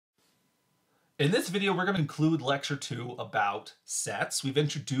In this video, we're going to include lecture 2 about sets. We've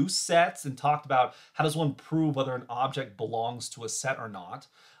introduced sets and talked about how does one prove whether an object belongs to a set or not.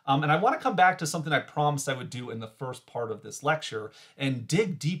 And I want to come back to something I promised I would do in the first part of this lecture and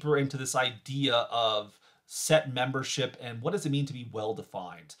dig deeper into this idea of set membership and what does it mean to be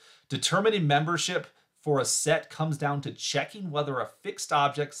well-defined. Determining membership for a set comes down to checking whether a fixed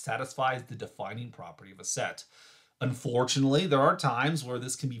object satisfies the defining property of a set. Unfortunately, there are times where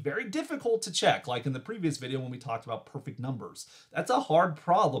this can be very difficult to check, like in the previous video when we talked about perfect numbers. That's a hard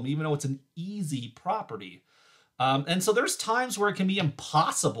problem, even though it's an easy property. And so there's times where it can be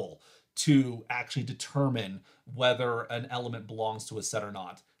impossible to actually determine whether an element belongs to a set or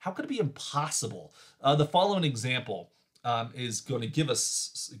not. How could it be impossible? The following example is going to give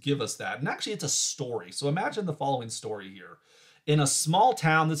us that. And actually, it's a story. So imagine the following story here. In a small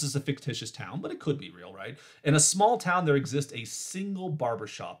town, this is a fictitious town, but it could be real, right? In a small town, there exists a single barber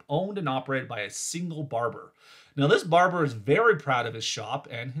shop owned and operated by a single barber. Now, this barber is very proud of his shop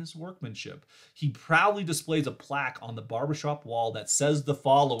and his workmanship. He proudly displays a plaque on the barbershop wall that says the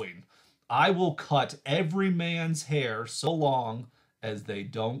following: "I will cut every man's hair so long as they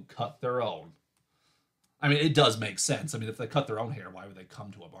don't cut their own." I mean, it does make sense. I mean, if they cut their own hair, why would they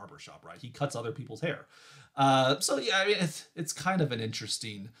come to a barber shop, right? He cuts other people's hair. So yeah, I mean, it's kind of an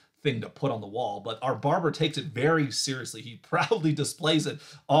interesting thing to put on the wall, but our barber takes it very seriously. He proudly displays it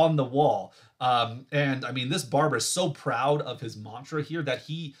on the wall. And I mean, this barber is so proud of his mantra here that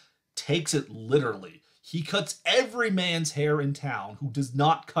he takes it literally. He cuts every man's hair in town who does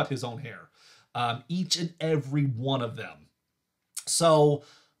not cut his own hair. Each and every one of them. So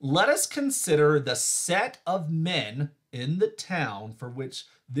let us consider the set of men in the town for which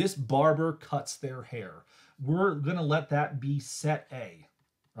this barber cuts their hair. We're going to let that be set A,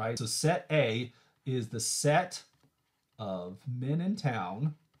 right? So set A is the set of men in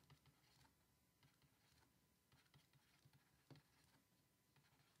town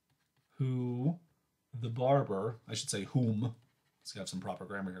who the barber, I should say whom, let's have some proper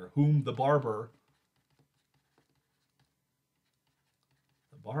grammar here, whom the barber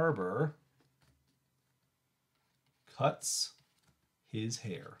cuts his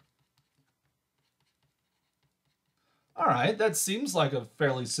hair. All right, that seems like a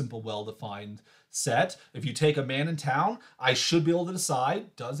fairly simple, well-defined set. If you take a man in town, I should be able to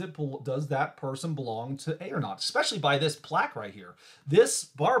decide, does that person belong to A or not? Especially by this plaque right here. This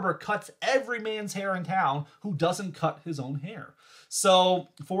barber cuts every man's hair in town who doesn't cut his own hair. So,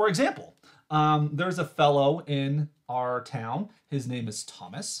 for example, there's a fellow in our town. His name is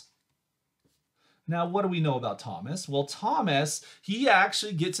Thomas. Now, what do we know about Thomas? Well, Thomas, he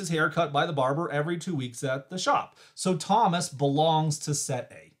actually gets his hair cut by the barber every 2 weeks at the shop. So Thomas belongs to set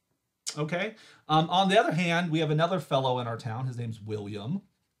A. Okay? On the other hand, we have another fellow in our town. His name's William.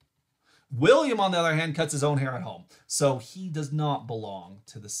 William, on the other hand, cuts his own hair at home. So he does not belong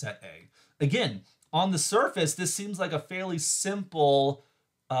to the set A. Again, on the surface, this seems like a fairly simple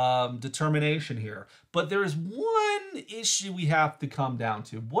determination here. But there is one issue we have to come down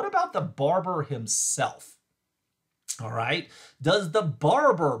to. What about the barber himself? All right. Does the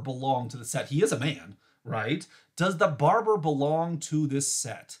barber belong to the set? He is a man, right? Does the barber belong to this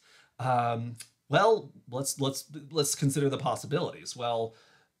set? Well, let's consider the possibilities. Well,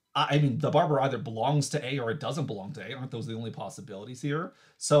 I mean, the barber either belongs to A or it doesn't belong to A. Aren't those the only possibilities here?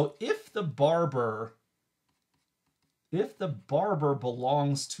 So if the barber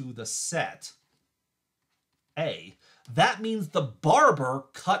belongs to the set A, that means the barber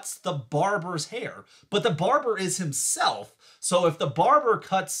cuts the barber's hair. But the barber is himself. So if the barber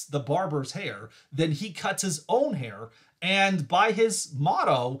cuts the barber's hair, then he cuts his own hair. And by his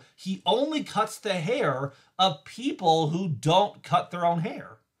motto, he only cuts the hair of people who don't cut their own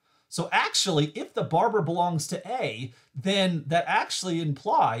hair. So actually, if the barber belongs to A, then that actually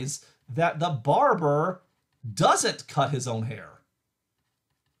implies that the barber doesn't cut his own hair.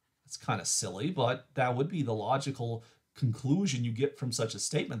 It's kind of silly, but that would be the logical conclusion you get from such a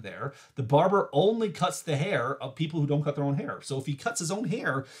statement there. The barber only cuts the hair of people who don't cut their own hair. So if he cuts his own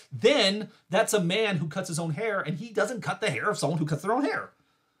hair, then that's a man who cuts his own hair, and he doesn't cut the hair of someone who cuts their own hair.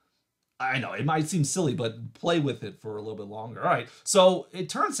 I know, it might seem silly, but play with it for a little bit longer. All right, so it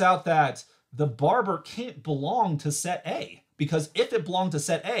turns out that the barber can't belong to set A. Because if it belonged to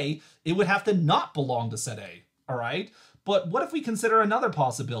set A, it would have to not belong to set A, all right? But what if we consider another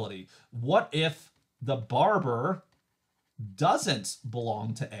possibility? What if the barber doesn't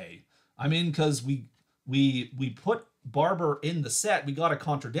belong to A? I mean, because we put barber in the set, we got a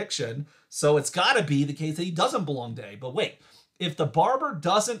contradiction, so it's got to be the case that he doesn't belong to A. But wait, if the barber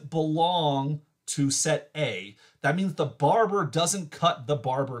doesn't belong to set A, that means the barber doesn't cut the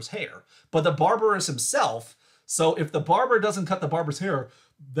barber's hair. But the barber is himself, so if the barber doesn't cut the barber's hair,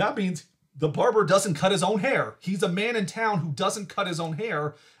 that means the barber doesn't cut his own hair. He's a man in town who doesn't cut his own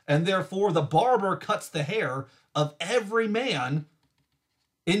hair, and therefore the barber cuts the hair of every man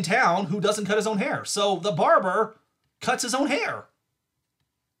in town who doesn't cut his own hair. So the barber cuts his own hair.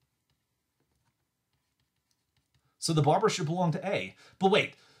 So the barber should belong to A. But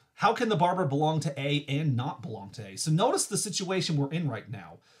wait, how can the barber belong to A and not belong to A? So notice the situation we're in right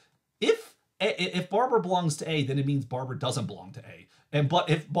now. If barber belongs to A, then it means barber doesn't belong to A. But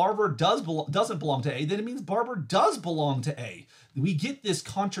if barber doesn't belong to A, then it means barber does belong to A. We get this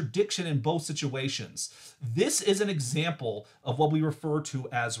contradiction in both situations. This is an example of what we refer to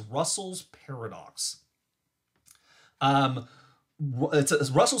as Russell's paradox.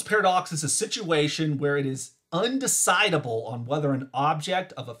 Russell's paradox is a situation where it is undecidable on whether an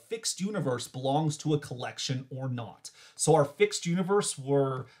object of a fixed universe belongs to a collection or not. So our fixed universe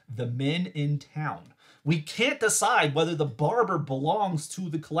were the men in town. We can't decide whether the barber belongs to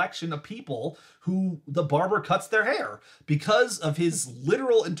the collection of people who the barber cuts their hair. Because of his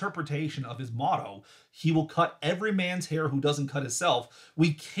literal interpretation of his motto, he will cut every man's hair who doesn't cut himself.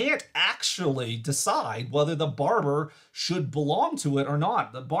 We can't actually decide whether the barber should belong to it or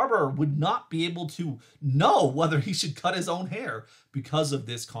not. The barber would not be able to know whether he should cut his own hair because of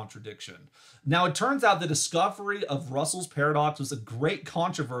this contradiction. Now, it turns out the discovery of Russell's paradox was a great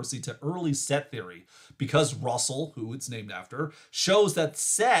controversy to early set theory, because Russell, who it's named after, shows that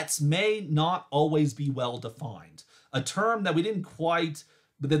sets may not always be well defined, a term that they didn't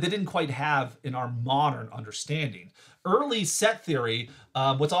quite have in our modern understanding. Early set theory,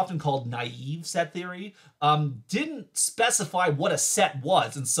 what's often called naive set theory, didn't specify what a set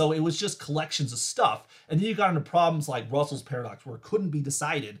was, and so it was just collections of stuff. And then you got into problems like Russell's paradox, where it couldn't be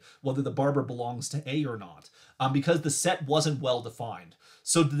decided whether the barber belongs to A or not, because the set wasn't well defined.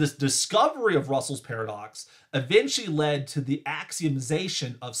 So this discovery of Russell's paradox eventually led to the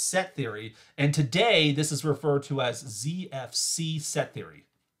axiomization of set theory, and today this is referred to as ZFC set theory.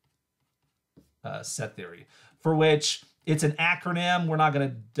 For which it's an acronym. We're not going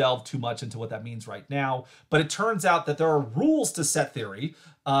to delve too much into what that means right now, but it turns out that there are rules to set theory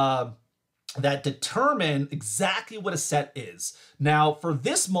that determine exactly what a set is. Now, for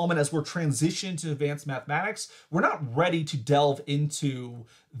this moment, as we're transitioning to advanced mathematics, we're not ready to delve into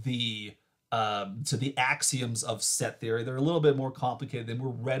the axioms of set theory. They're a little bit more complicated than we're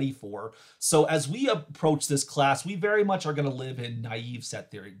ready for. So as we approach this class, we very much are going to live in naive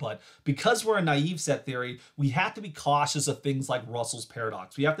set theory. But because we're in naive set theory, we have to be cautious of things like Russell's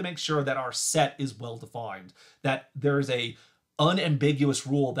paradox. We have to make sure that our set is well defined, that there is a unambiguous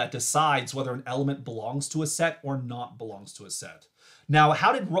rule that decides whether an element belongs to a set or not belongs to a set. Now,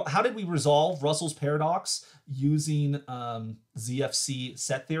 how did we resolve Russell's paradox using ZFC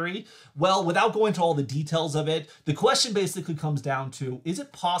set theory? Well, without going into all the details of it, the question basically comes down to, is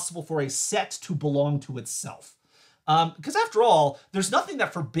it possible for a set to belong to itself? Because after all, there's nothing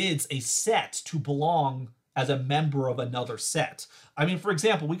that forbids a set to belong as a member of another set. I mean, for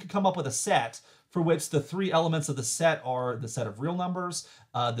example, we could come up with a set for which the three elements of the set are the set of real numbers,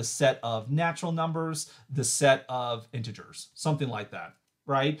 the set of natural numbers, the set of integers, something like that,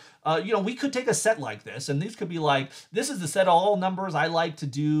 right? We could take a set like this, and these could be like, this is the set of all numbers I like to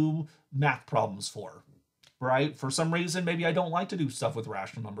do math problems for, right? For some reason, maybe I don't like to do stuff with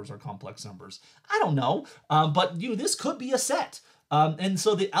rational numbers or complex numbers. I don't know, but this could be a set. And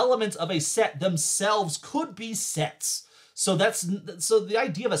so the elements of a set themselves could be sets. So the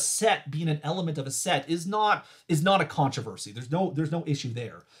idea of a set being an element of a set is not a controversy. There's no issue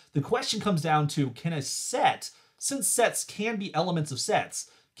there. The question comes down to, can a set, since sets can be elements of sets,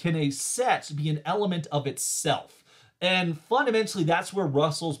 can a set be an element of itself? And fundamentally, that's where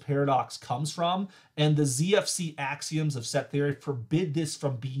Russell's paradox comes from, and the ZFC axioms of set theory forbid this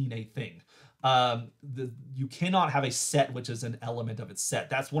from being a thing. You cannot have a set which is an element of its set.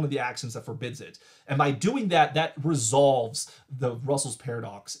 That's one of the axioms that forbids it. And by doing that, that resolves the Russell's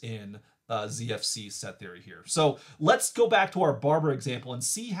paradox in ZFC set theory here. So let's go back to our barber example and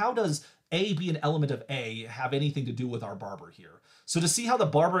see, how does A be an element of A have anything to do with our barber here? So to see how the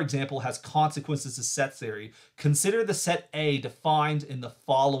barber example has consequences to set theory, consider the set A defined in the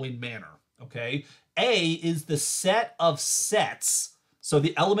following manner, okay? A is the set of sets. So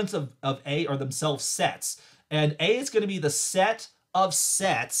the elements of A are themselves sets, and A is going to be the set of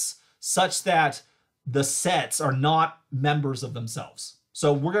sets such that the sets are not members of themselves.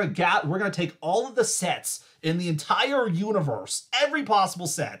 So we're going to take all of the sets in the entire universe, every possible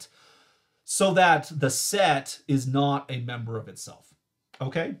set, so that the set is not a member of itself.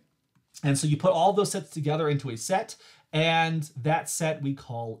 Okay? And so you put all those sets together into a set, and that set we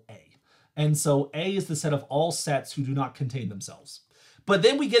call A. And so A is the set of all sets who do not contain themselves. But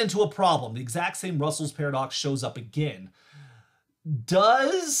then we get into a problem. The exact same Russell's paradox shows up again.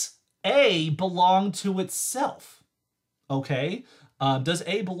 Does A belong to itself? Okay, does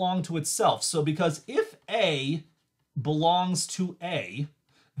A belong to itself? So because if A belongs to A,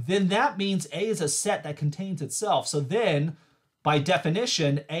 then that means A is a set that contains itself. So then, by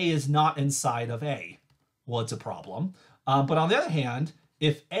definition, A is not inside of A. Well, it's a problem. But on the other hand,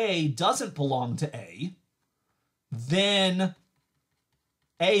 if A doesn't belong to A, then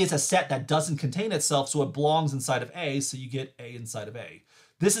A is a set that doesn't contain itself, so it belongs inside of A, so you get A inside of A.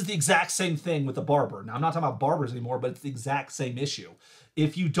 This is the exact same thing with the barber. Now, I'm not talking about barbers anymore, but it's the exact same issue.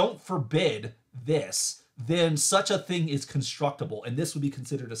 If you don't forbid this, then such a thing is constructible, and this would be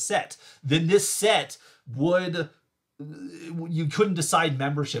considered a set. Then this set would, you couldn't decide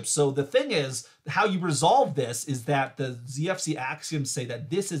membership. So the thing is, how you resolve this is that the ZFC axioms say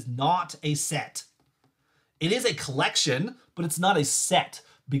that this is not a set. It is a collection, but it's not a set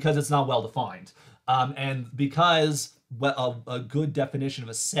because it's not well defined. And because a good definition of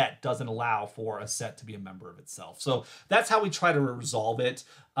a set doesn't allow for a set to be a member of itself. So that's how we try to resolve it.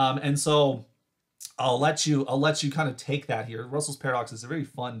 And so I'll let you kind of take that here. Russell's paradox is a very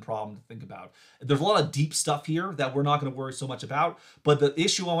fun problem to think about. There's a lot of deep stuff here that we're not going to worry so much about, but the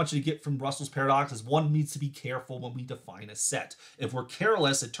issue I want you to get from Russell's paradox is one needs to be careful when we define a set. If we're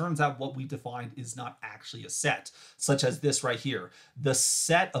careless, it turns out what we defined is not actually a set, such as this right here. The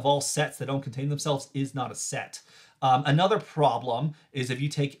set of all sets that don't contain themselves is not a set. Another problem is if you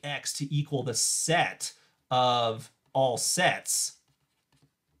take X to equal the set of all sets,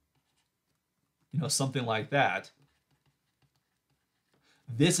 you know, something like that,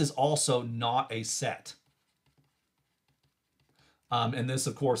 this is also not a set. And this,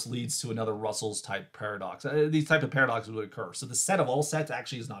 of course, leads to another Russell's type paradox. These type of paradoxes would occur. So the set of all sets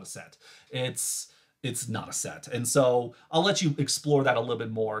actually is not a set. It's not a set. And so I'll let you explore that a little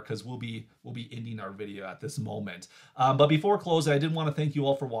bit more because we'll be ending our video at this moment. But before closing, I did want to thank you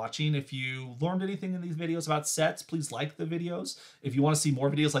all for watching. If you learned anything in these videos about sets, please like the videos. If you want to see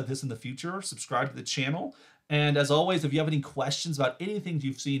more videos like this in the future, subscribe to the channel. And as always, if you have any questions about anything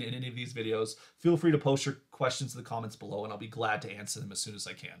you've seen in any of these videos, feel free to post your questions in the comments below and I'll be glad to answer them as soon as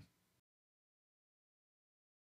I can.